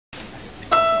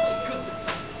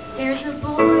There's a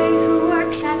boy who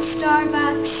works at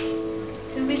Starbucks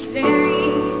who is very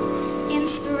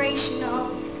inspirational.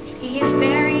 He is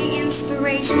very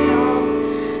inspirational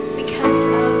because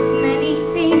of many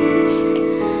things.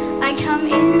 I come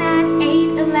in at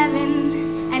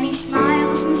 8:11 and he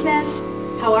smiles and says,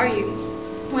 "How are you?"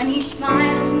 When he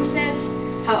smiles and says,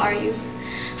 "How are you?"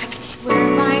 I could swear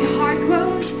my heart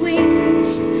grows wings.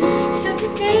 So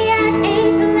today at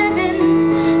 8:11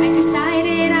 I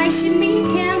decided I should meet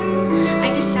him. I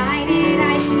decided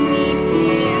I should meet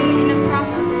him in a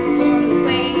proper, formal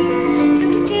way. So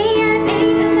today at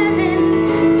 8:11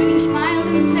 when he smiled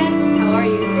and said, "How are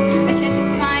you?" I said,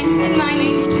 "Fine, and my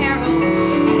name's Carol."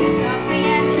 And he softly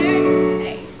answered,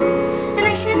 "Hey." And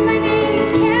I said, "My name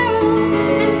is Carol,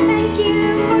 and thank you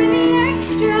for the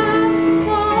extra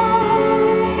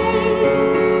phone."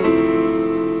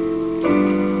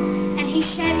 And he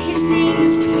said his name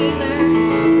was Taylor,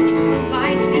 which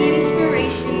provides the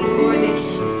inspiration for this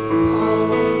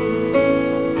poem.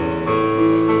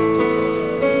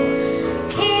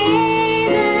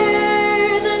 Taylor,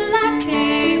 the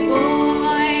latte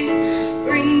boy,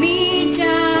 bring me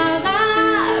Java,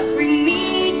 bring me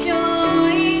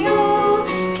joy. Oh,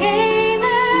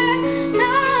 Taylor,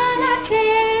 the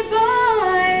latte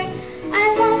boy, I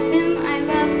love him, I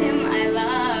love him, I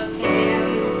love him.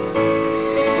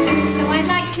 So I'd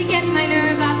like to get my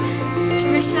nerve up to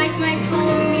recite my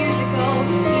poem musical.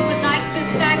 He would like the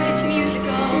fact it's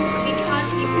musical because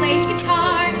he plays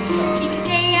guitar. See,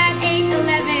 today at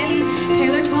 8:11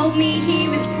 Taylor told me he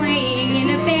was playing in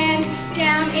a band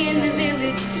down in the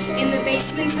village in the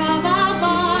basement of our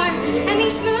bar. And he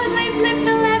smoothly flipped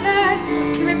the lever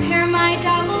to repair my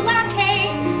double latte.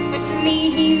 But for me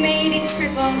he made it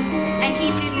triple and he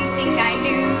didn't think I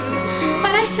knew.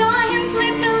 But I saw him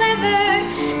flip the lever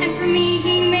and for me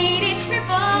he made it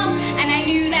triple. And I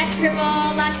knew that triple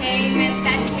latte meant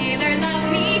that Taylor loved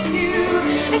me too.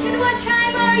 I said, "What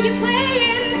time are you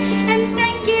playing? And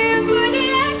thank you for the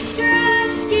extra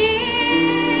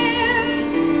skim."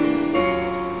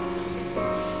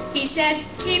 He said,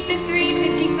 "Keep the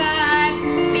 3.55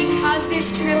 because this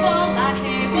triple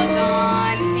latte was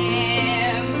on him."